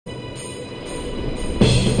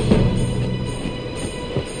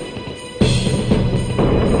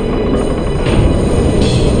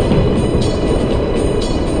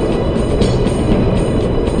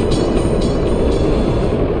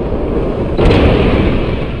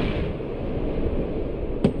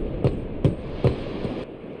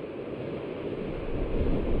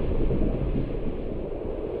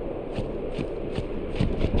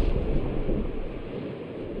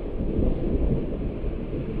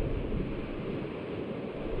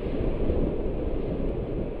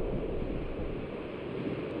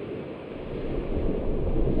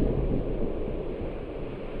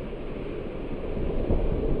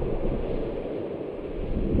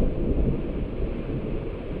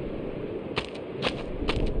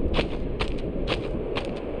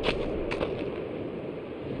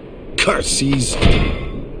He's...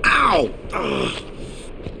 Ow! Ugh.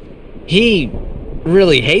 He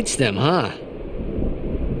really hates them, huh?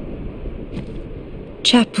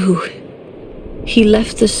 Chapu. He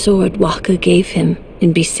left the sword Waka gave him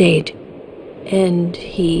in Besaid, and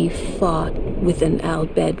he fought with an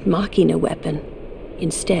Albed Machina weapon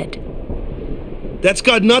instead. That's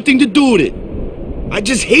got nothing to do with it. I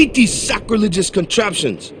just hate these sacrilegious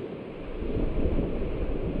contraptions.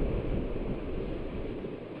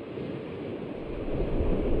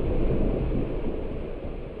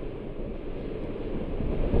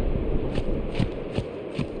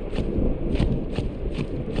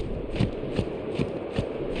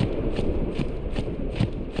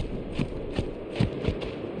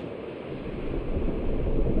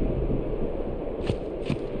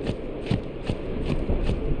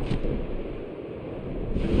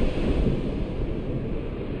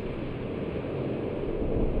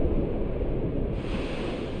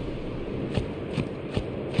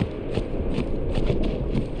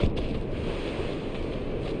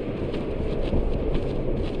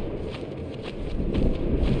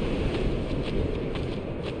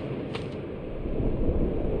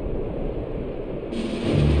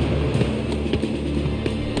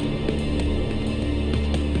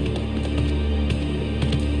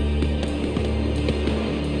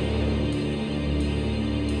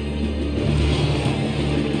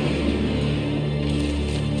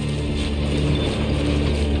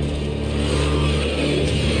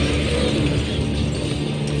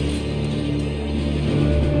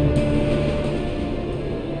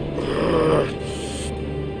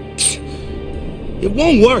 It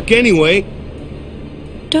won't work anyway.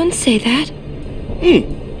 Don't say that.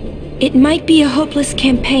 It might be a hopeless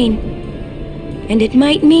campaign, and it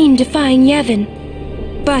might mean defying Yevon.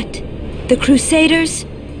 But the Crusaders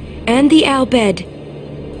and the Albed,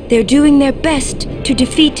 they're doing their best to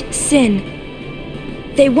defeat sin.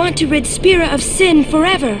 They want to rid Spira of sin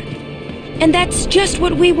forever. And that's just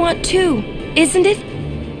what we want too, isn't it?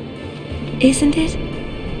 Isn't it?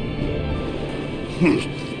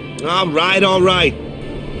 All right.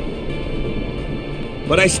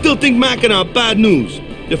 But I still think Machina are bad news.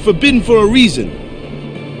 They're forbidden for a reason.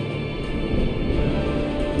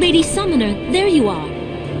 Lady Summoner, there you are.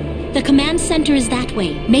 The command center is that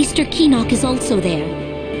way. Maester Keenock is also there.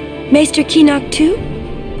 Maester Keenock too?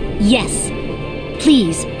 Yes.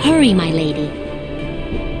 Please, hurry, my lady.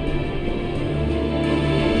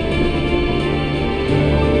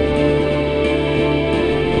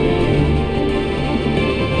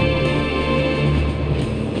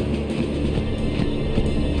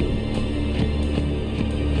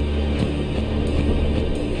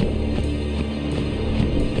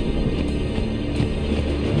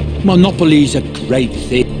 Monopoly's a great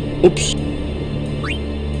thing. Oops.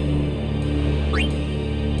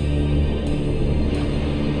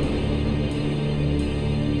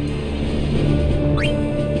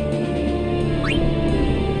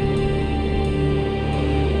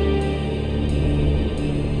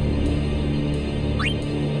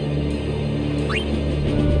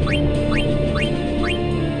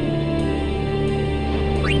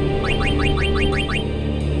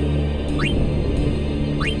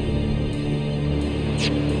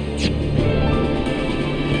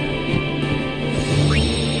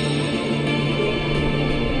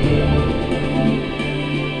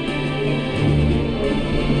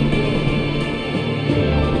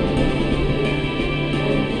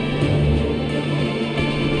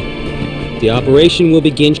 The operation will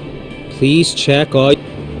begin. Please check all...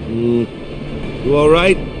 You all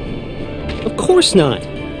right? Of course not.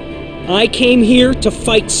 I came here to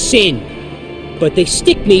fight sin, but they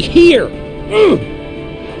stick me here.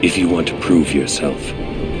 If you want to prove yourself.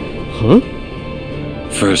 Huh?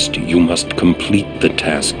 First, you must complete the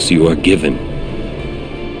tasks you are given.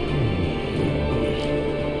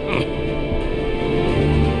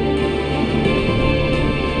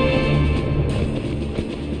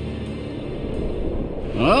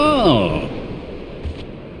 Oh.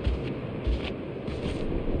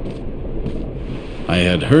 I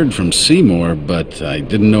had heard from Seymour, but I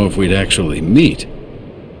didn't know if we'd actually meet.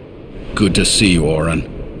 Good to see you, Oren.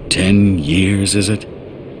 10 years, is it?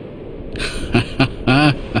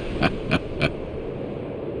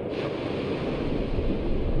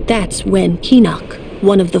 That's Wen Keenock,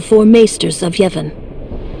 one of the 4 maesters of Yevon.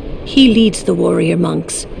 He leads the warrior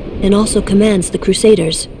monks, and also commands the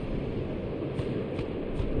Crusaders.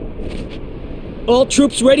 All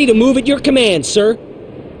troops ready to move at your command, sir.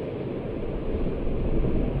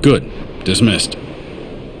 Good. Dismissed.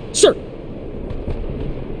 Sir.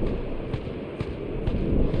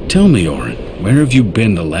 Tell me, Oren, where have you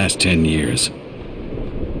been the last 10 years?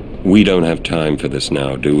 We don't have time for this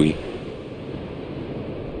now, do we?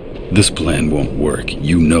 This plan won't work,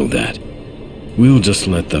 you know that. We'll just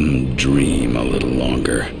let them dream a little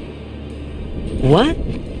longer. What?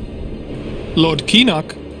 Lord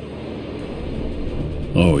Keenock.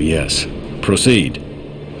 Oh, yes. Proceed.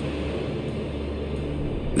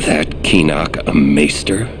 That Keenock a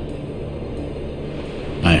maester?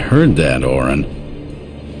 I heard that, Orin.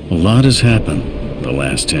 A lot has happened the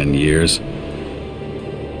last 10 years.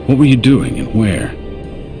 What were you doing and where?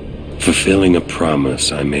 Fulfilling a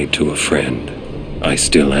promise I made to a friend. I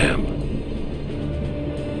still am.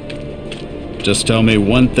 Just tell me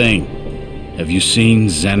one thing. Have you seen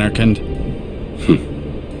Zanarkand?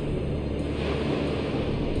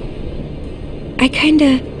 I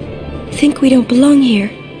kinda think we don't belong here.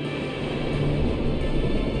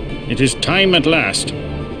 It is time at last.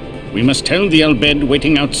 We must tell the Albed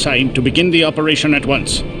waiting outside to begin the operation at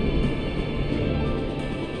once.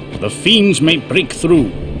 The fiends may break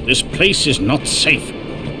through. This place is not safe.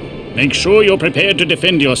 Make sure you're prepared to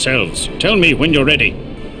defend yourselves. Tell me when you're ready.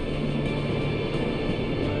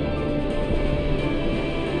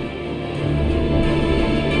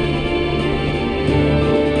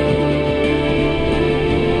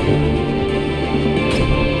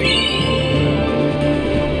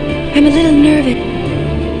 I'm a little nervous.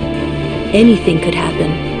 Anything could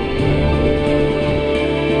happen.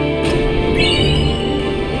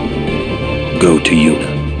 Go to Yuna.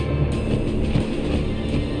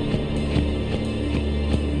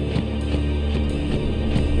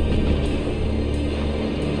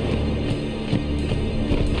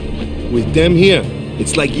 With them here,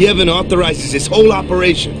 it's like Yevon authorizes this whole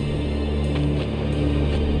operation.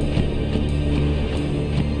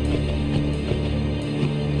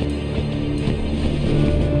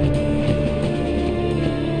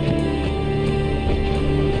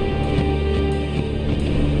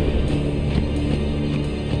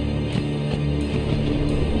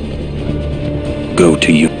 Go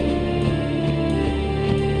to you.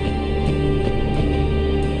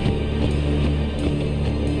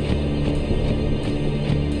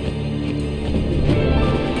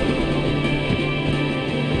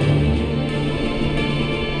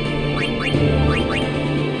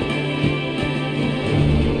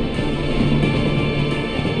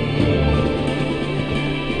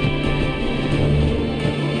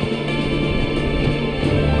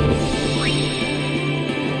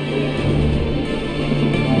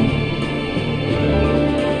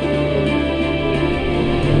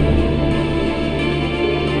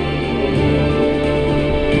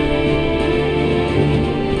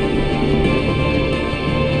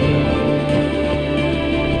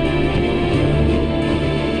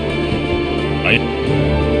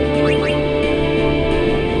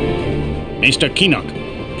 Mr. Keenock,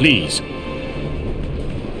 please.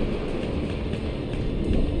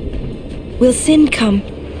 Will Sin come?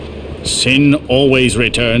 Sin always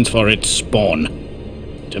returns for its spawn.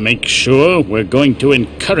 To make sure, we're going to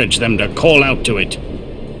encourage them to call out to it.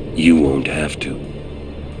 You won't have to.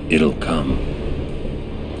 It'll come.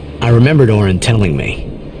 I remembered Orin telling me.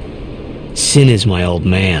 Sin is my old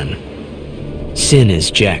man. Sin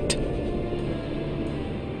is Jecht.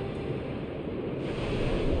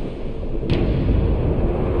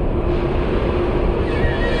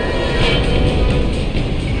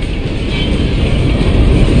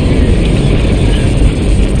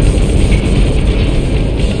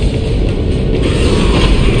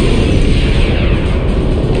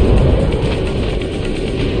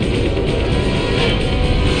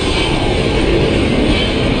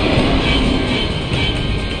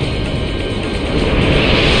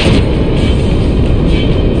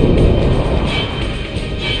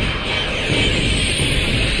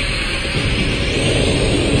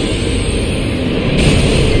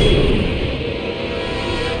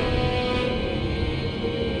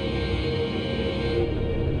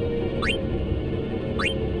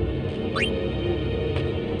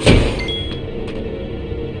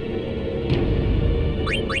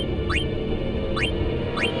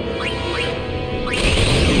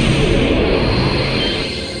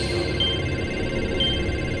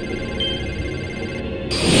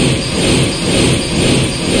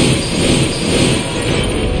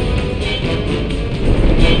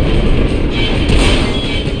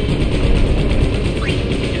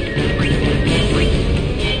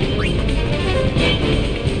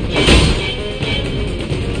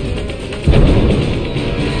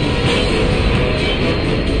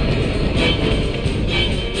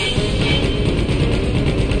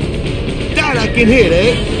 Can hit,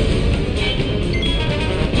 eh?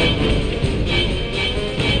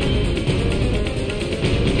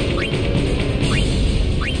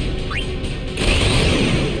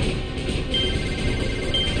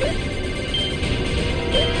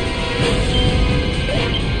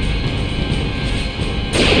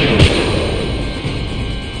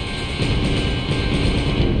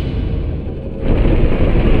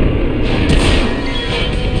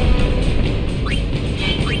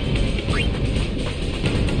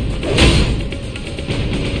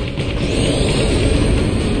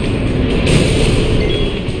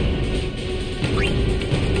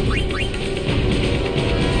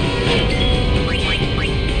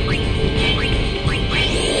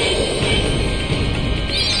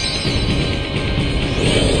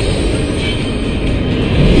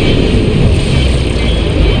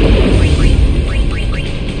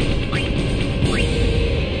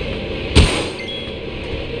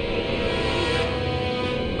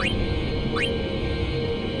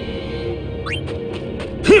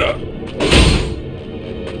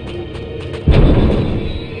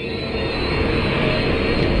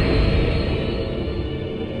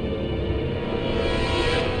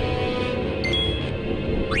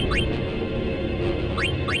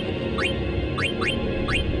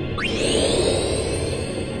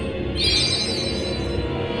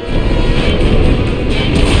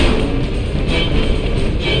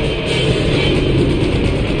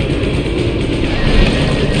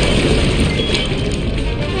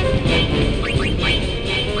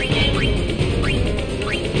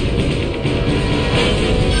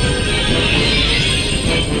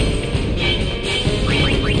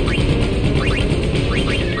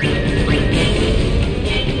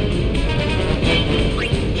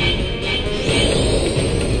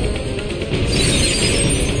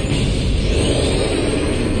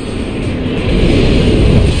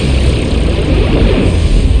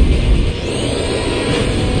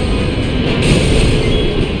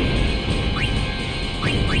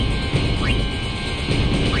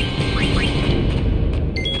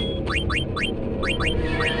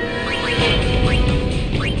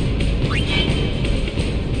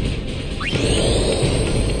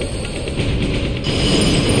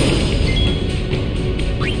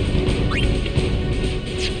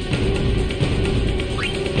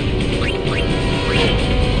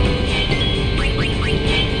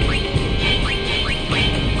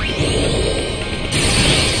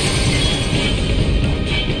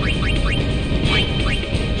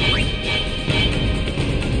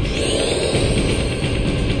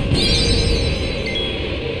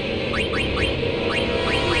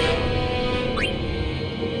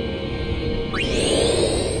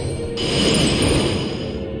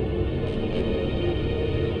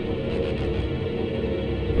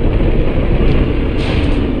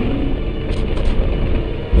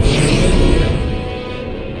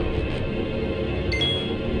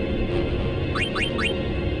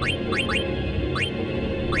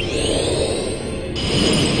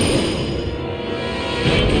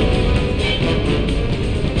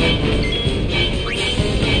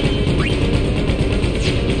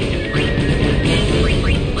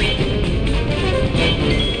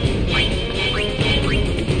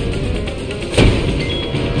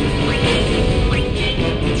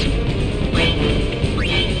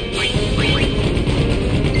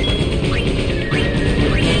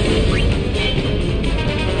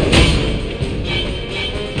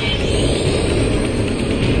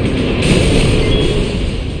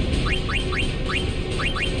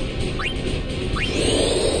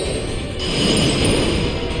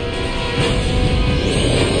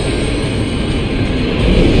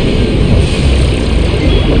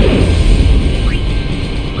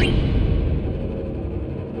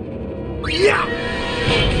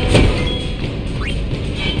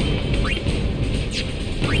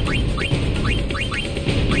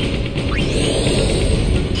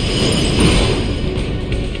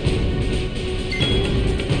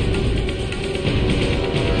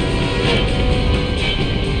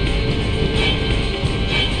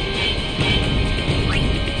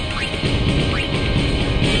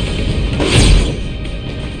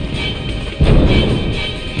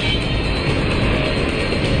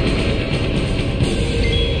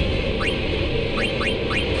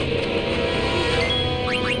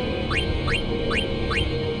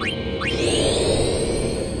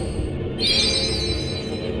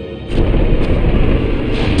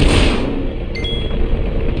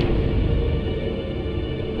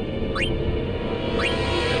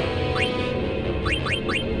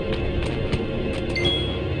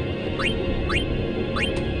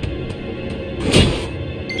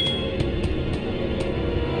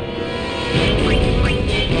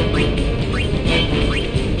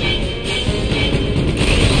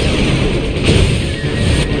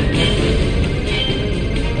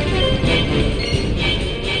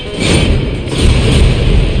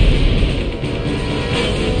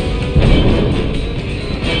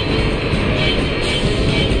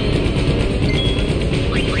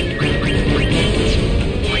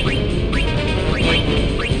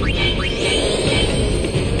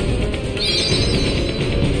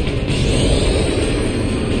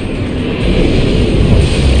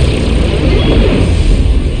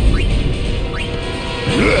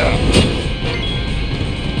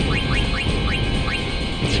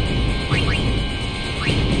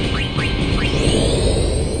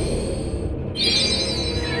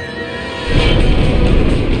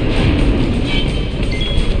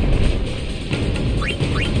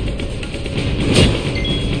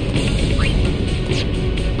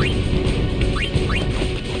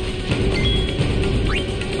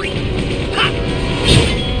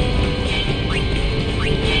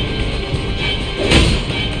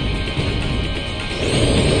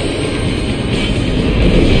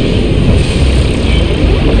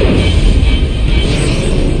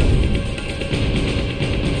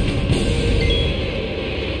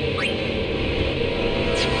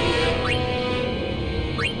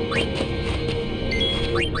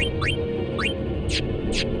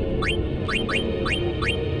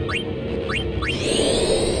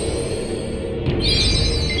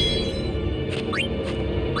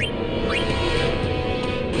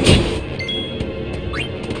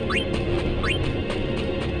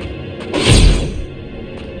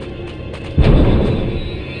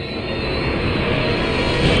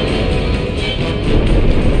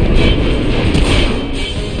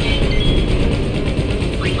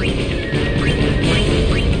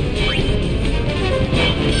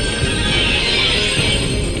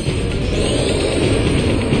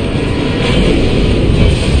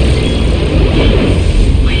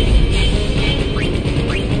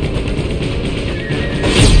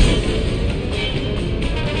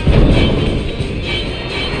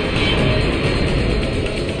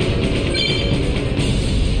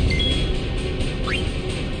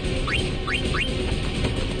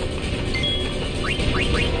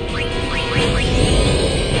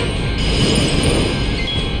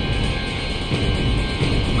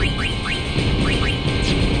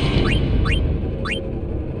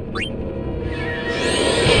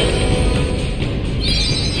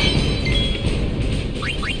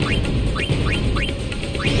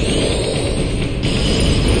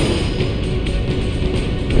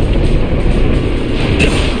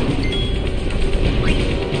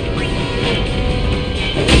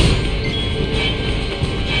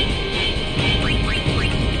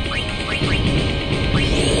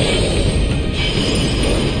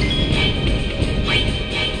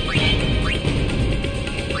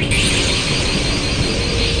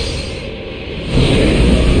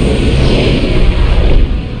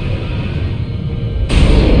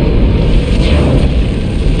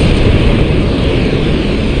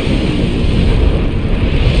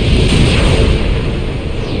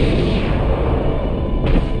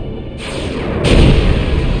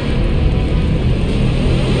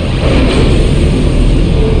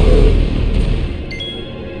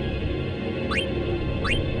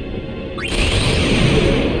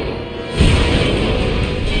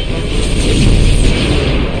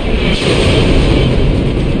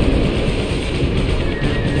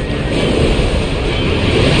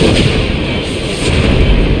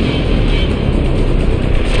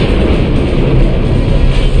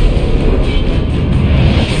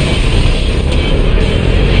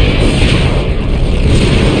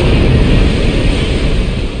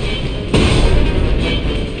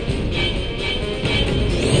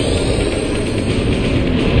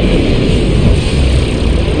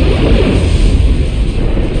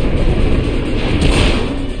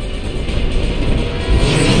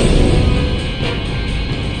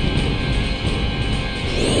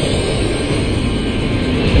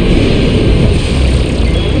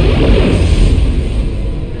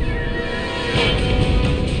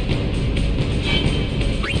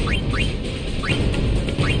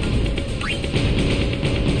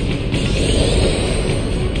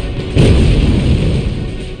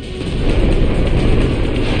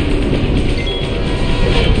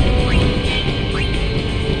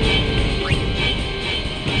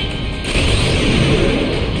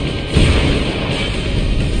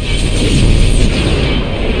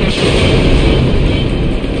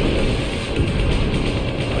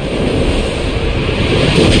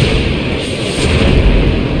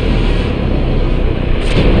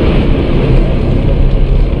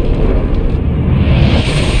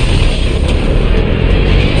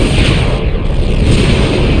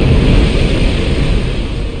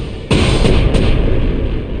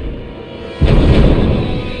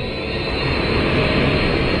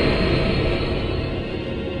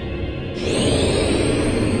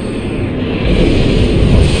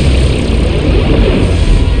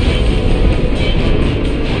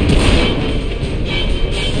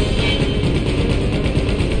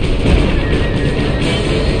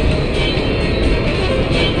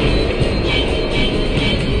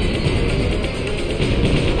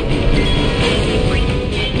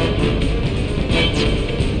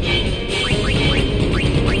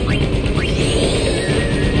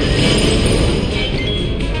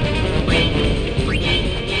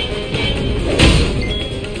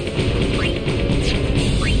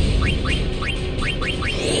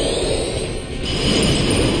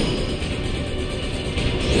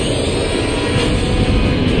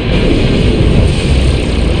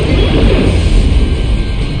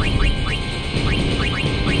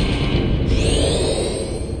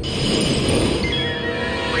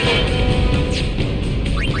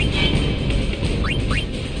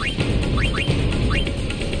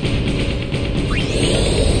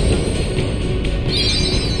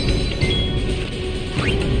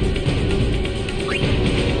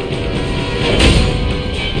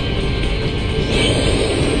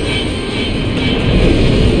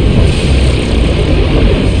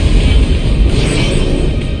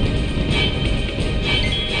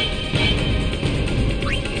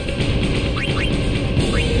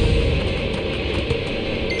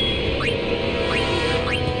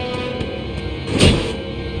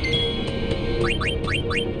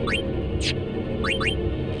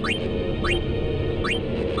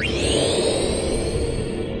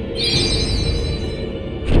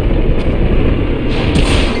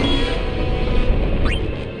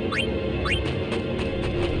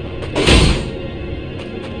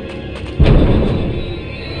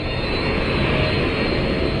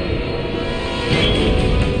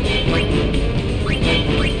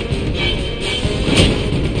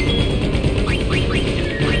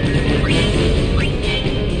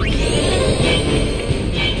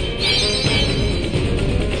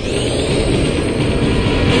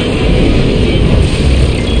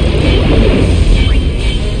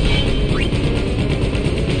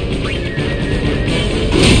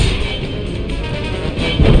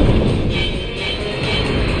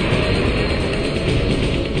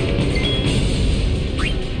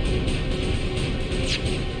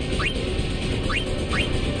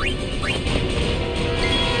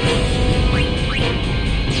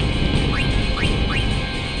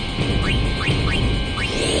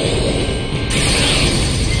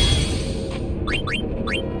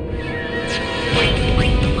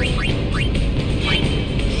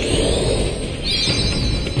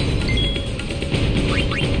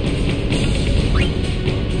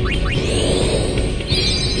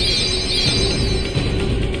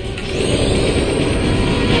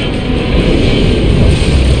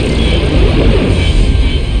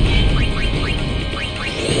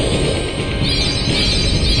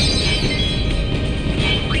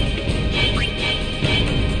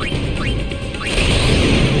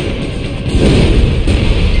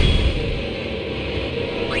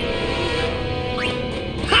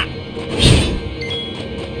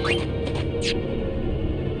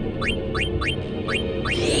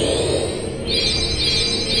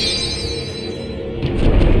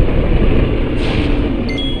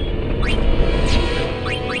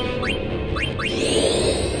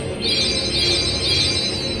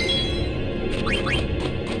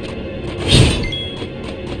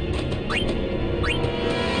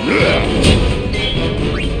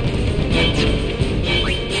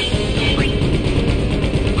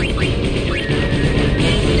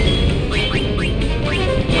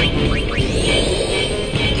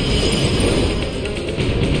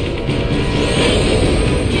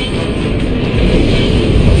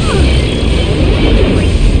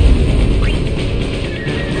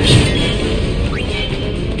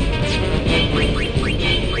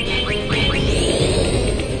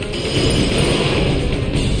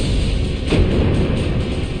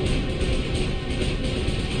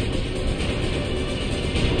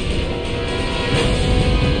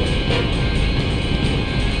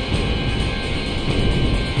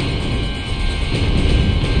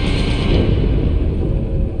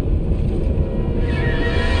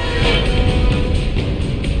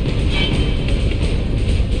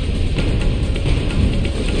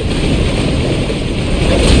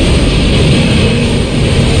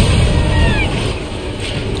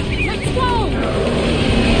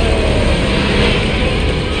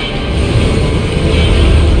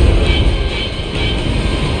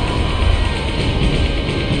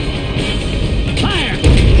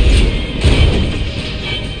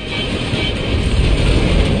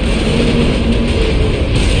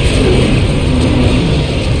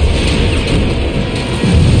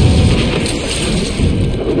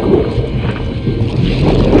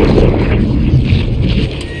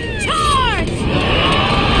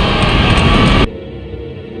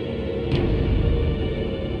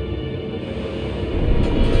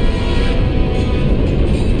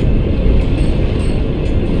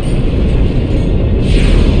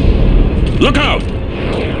 Look out!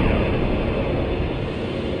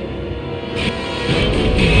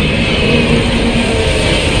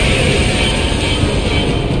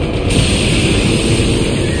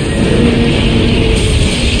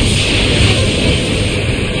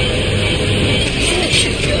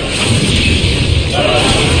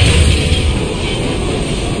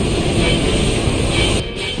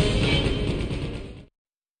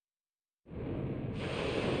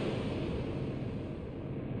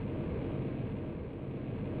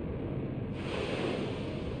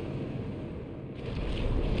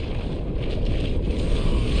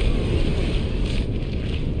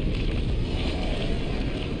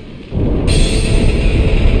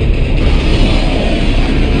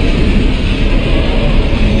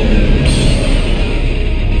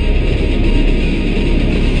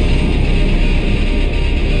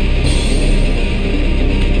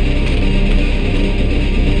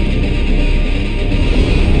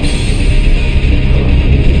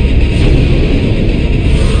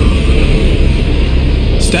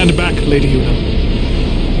 Stand back, Lady Yuna.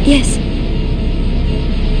 Yes.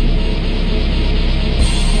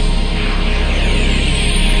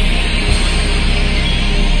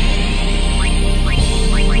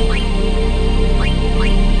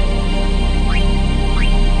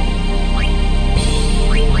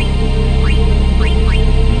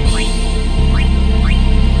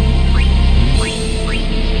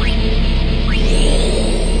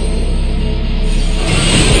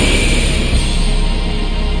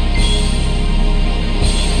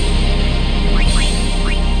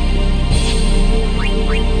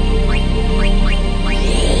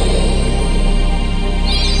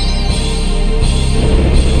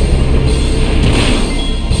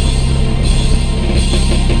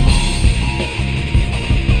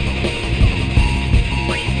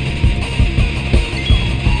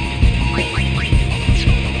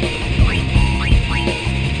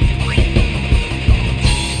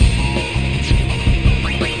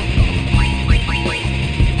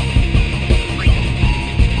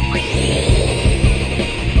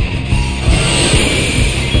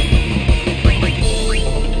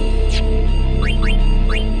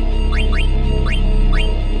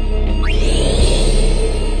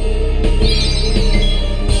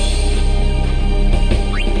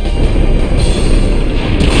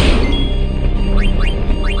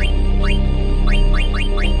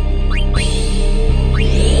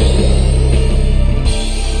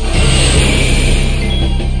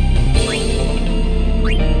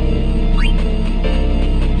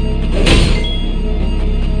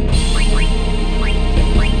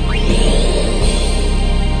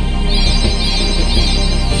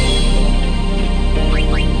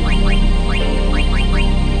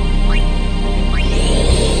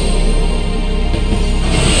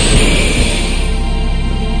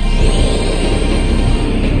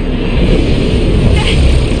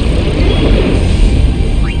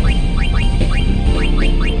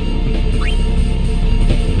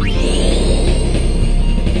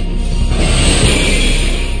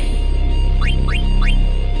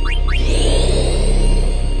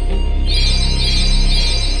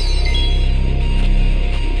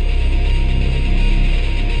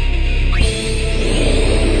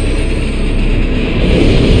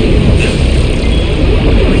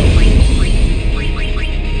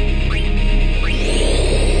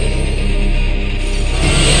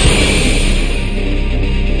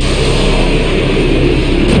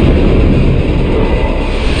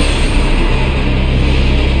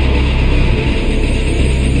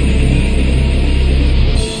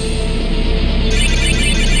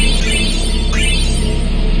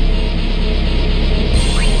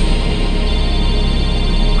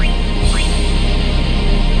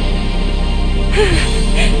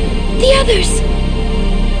 others?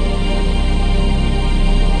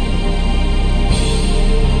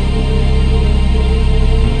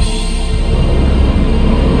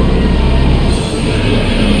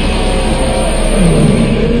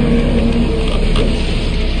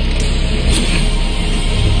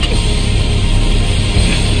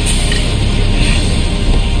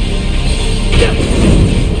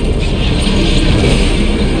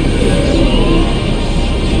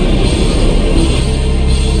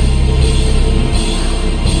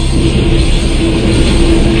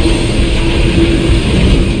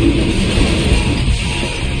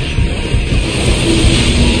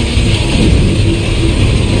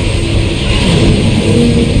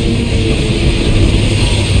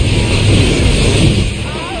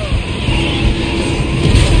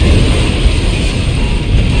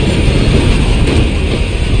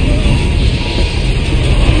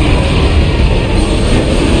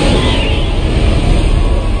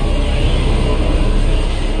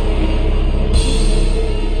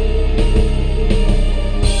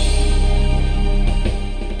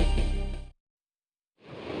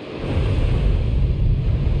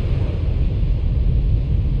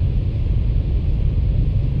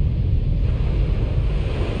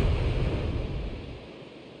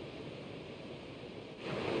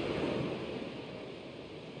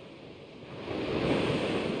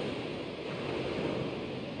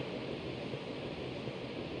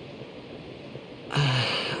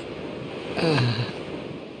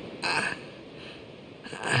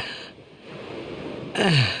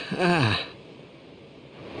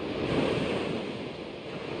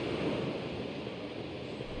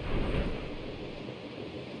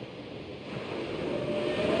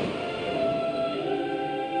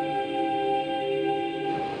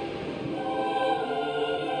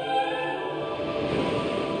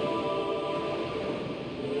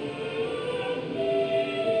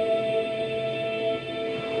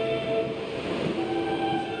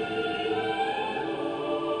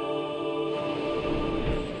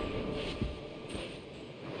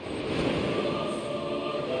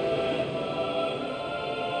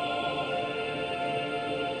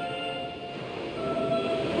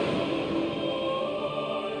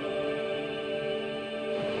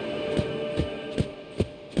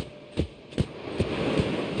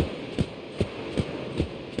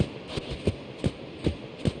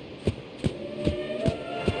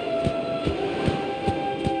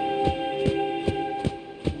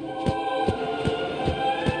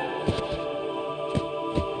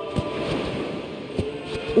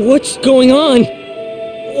 What's going on?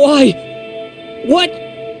 Why?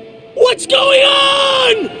 What's going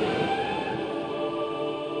on?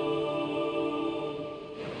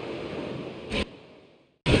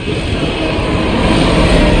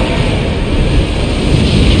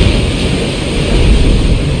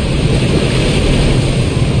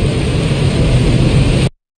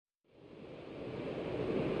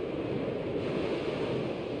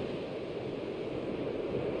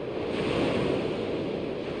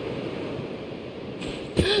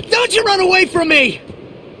 Don't you run away from me!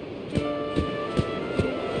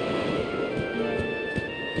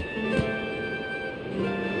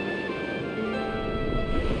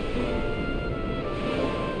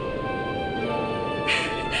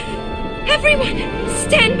 Everyone,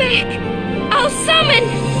 stand back! I'll summon!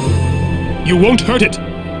 You won't hurt it!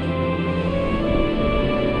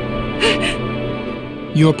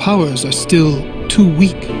 Your powers are still too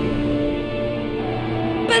weak.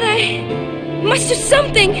 But I must do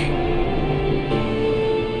something!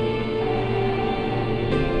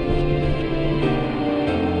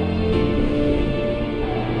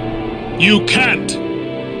 You can't!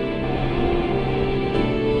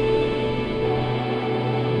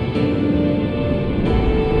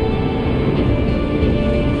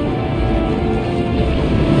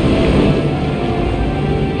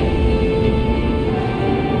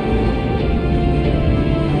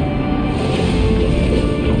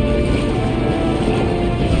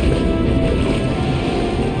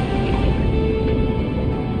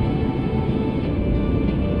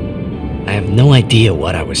 No idea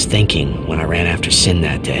what I was thinking when I ran after Sin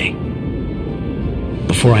that day.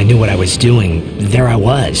 Before I knew what I was doing, there I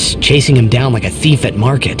was, chasing him down like a thief at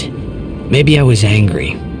market. Maybe I was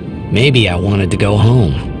angry. Maybe I wanted to go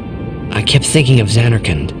home. I kept thinking of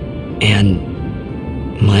Zanarkand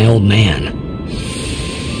and my old man.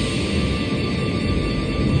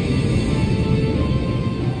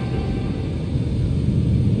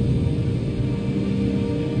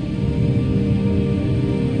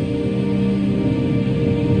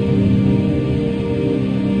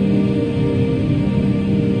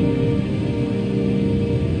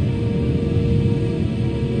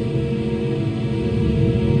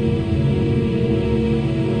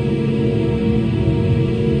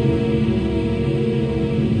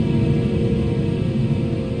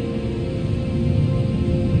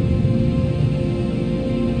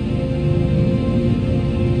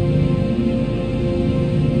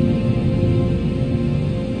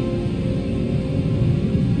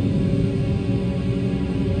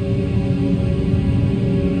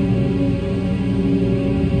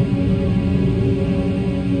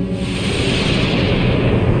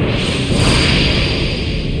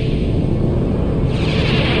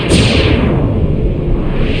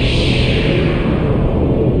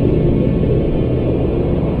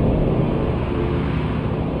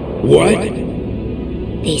 What?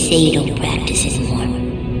 They say you don't practice anymore,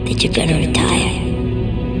 that you're gonna retire.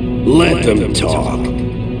 Let them talk.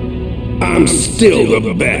 I'm still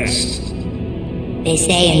the best. They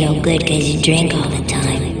say you're no good because you drink all the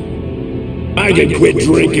time. I can quit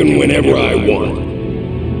drinking whenever I want.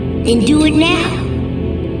 Then do it now.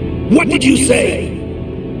 What did you say?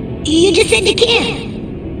 You just said you can't.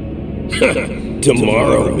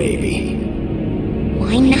 Tomorrow, maybe.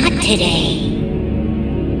 Why not today?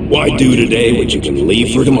 Why do today what you can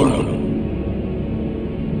leave for tomorrow?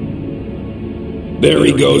 There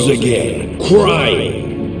he goes again,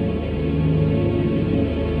 crying.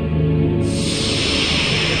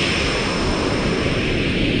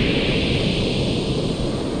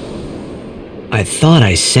 I thought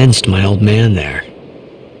I sensed my old man there.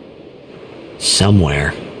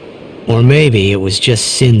 Somewhere. Or maybe it was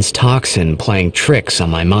just Sin's toxin playing tricks on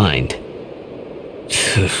my mind.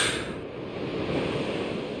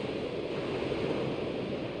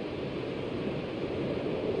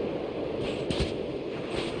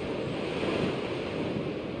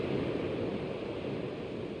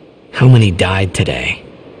 How many died today?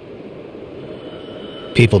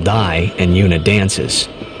 People die and Yuna dances.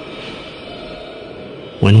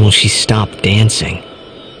 When will she stop dancing?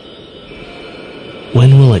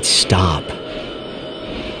 When will it stop?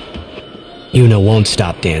 Yuna won't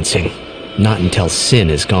stop dancing. Not until Sin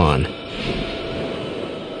is gone.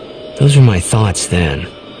 Those were my thoughts then,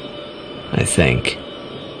 I think.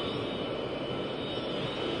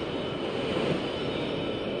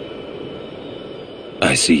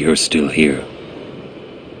 I see you're still here.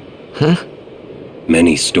 Huh?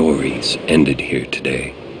 Many stories ended here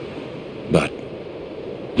today. But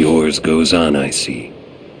yours goes on, I see.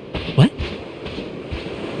 What?